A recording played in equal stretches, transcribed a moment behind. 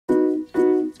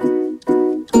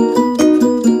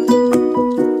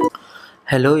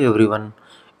Hello everyone.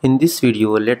 In this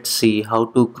video, let's see how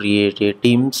to create a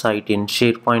team site in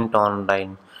SharePoint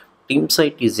Online. Team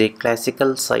site is a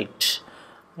classical site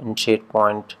in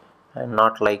SharePoint and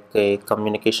not like a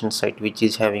communication site which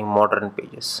is having modern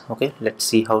pages. Okay, let's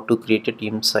see how to create a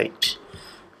team site.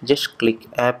 Just click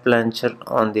App Launcher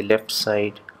on the left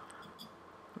side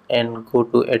and go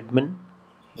to admin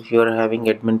if you are having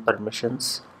admin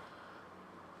permissions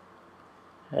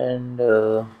and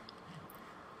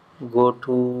go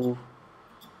to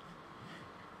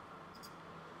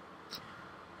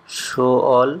show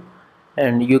all,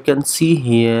 and you can see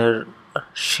here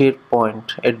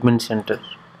SharePoint admin center.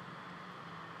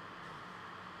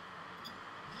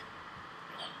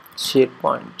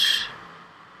 SharePoint.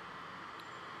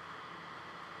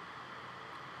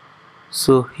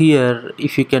 So here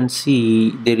if you can see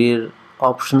there are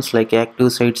options like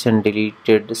active sites and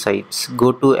deleted sites.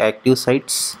 Go to active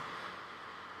sites,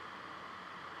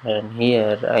 and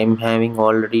here I'm having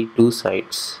already two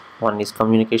sites. One is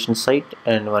communication site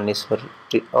and one is for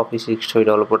Office 365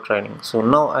 developer training. So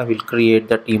now I will create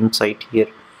the team site here.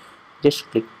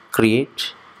 Just click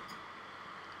create,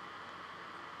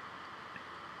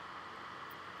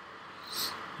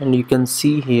 and you can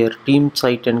see here team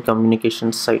site and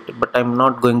communication site, but I'm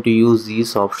not going to use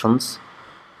these options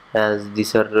as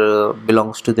these are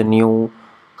belongs to the new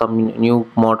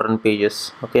modern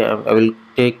pages. Okay, I will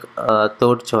take a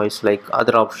third choice like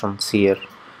other options here.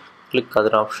 Click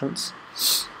other options,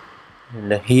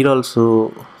 and here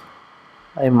also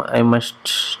I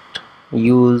must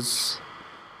use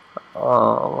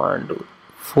and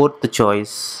fourth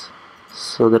choice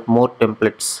so that more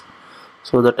templates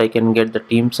so that I can get the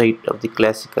team site of the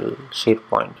classical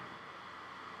SharePoint.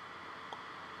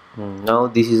 Now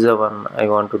this is the one I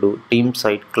want to do, team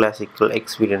site classical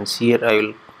experience. Here I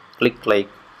will click like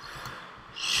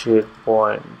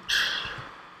SharePoint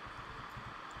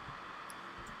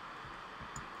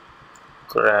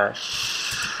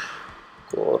crash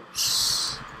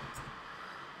course.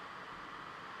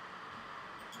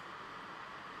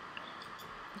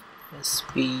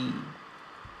 SP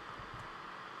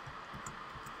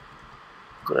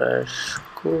crash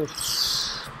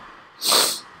course,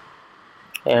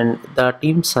 and the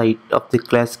team site of the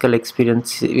classical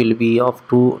experience will be of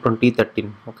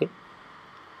 2013. Okay,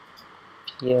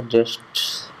 here just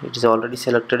it is already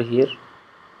selected here,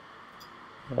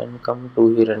 and come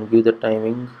to here and give the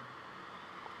timing.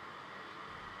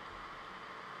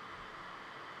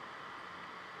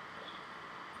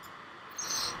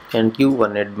 And give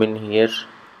one admin here.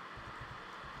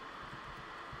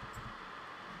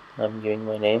 I'm giving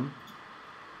my name.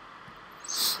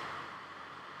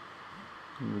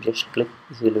 Just click,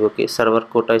 this will be okay. Server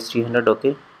quota is 300.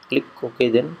 Okay, click OK.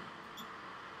 Then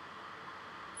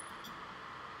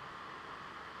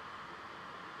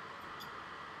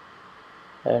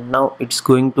and now it's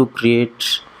going to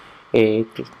create a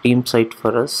team site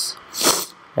for us,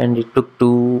 and it took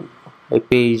to a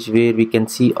page where we can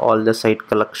see all the site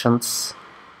collections,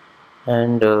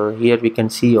 and here we can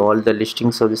see all the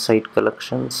listings of the site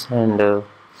collections, and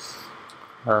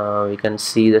we can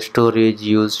see the storage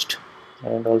used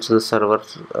and also the server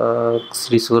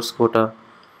resource quota.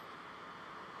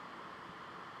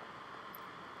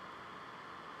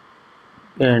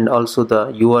 And also the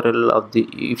URL of the,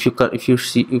 if you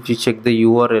check the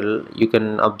URL, you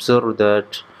can observe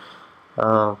that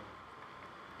uh,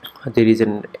 there is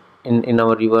an in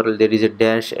our URL there is a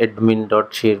dash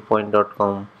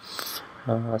admin.sharepoint.com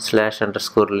slash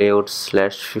underscore layouts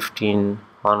slash 15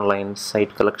 online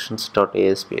site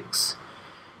collections.aspx.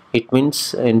 It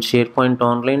means in SharePoint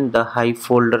Online the high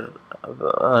folder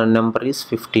number is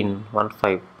 15.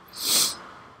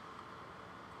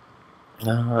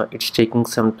 It's taking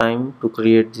some time to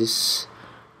create this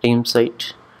team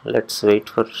site. Let's wait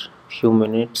for few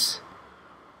minutes.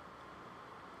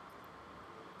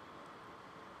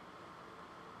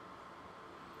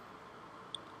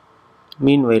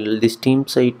 Meanwhile, this team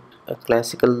site, a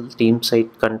classical team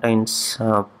site, contains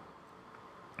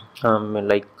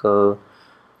like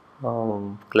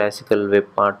classical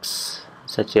web parts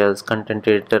such as content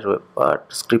editor web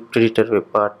part, script editor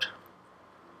web part,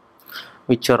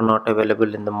 which are not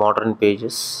available in the modern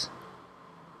pages.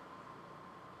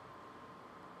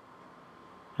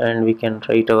 And we can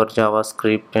write our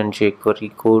JavaScript and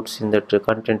jQuery codes in that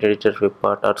content editor web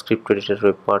part or script editor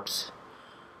web parts,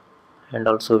 and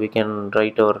also we can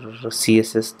write our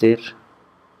CSS there.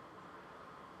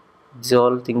 These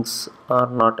all things are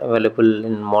not available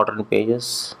in modern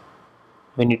pages.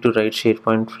 We need to write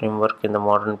SharePoint framework in the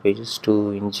modern pages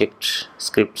to inject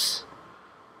scripts.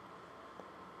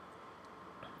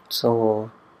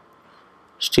 So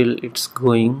Still it's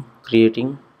going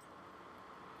creating,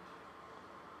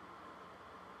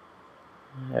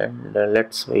 and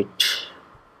let's wait.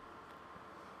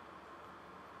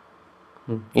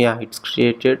 Yeah, it's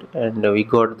created, and we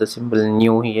got the symbol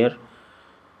new here.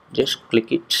 Just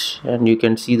click it and you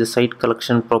can see the site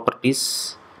collection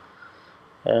properties,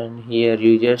 and here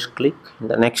you just click. In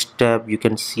the next tab you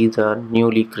can see the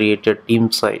newly created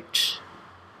team site.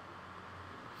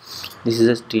 This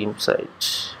is a team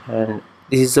site, and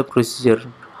this is the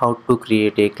procedure how to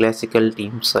create a classical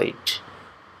team site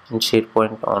in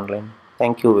SharePoint Online.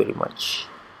 Thank you very much.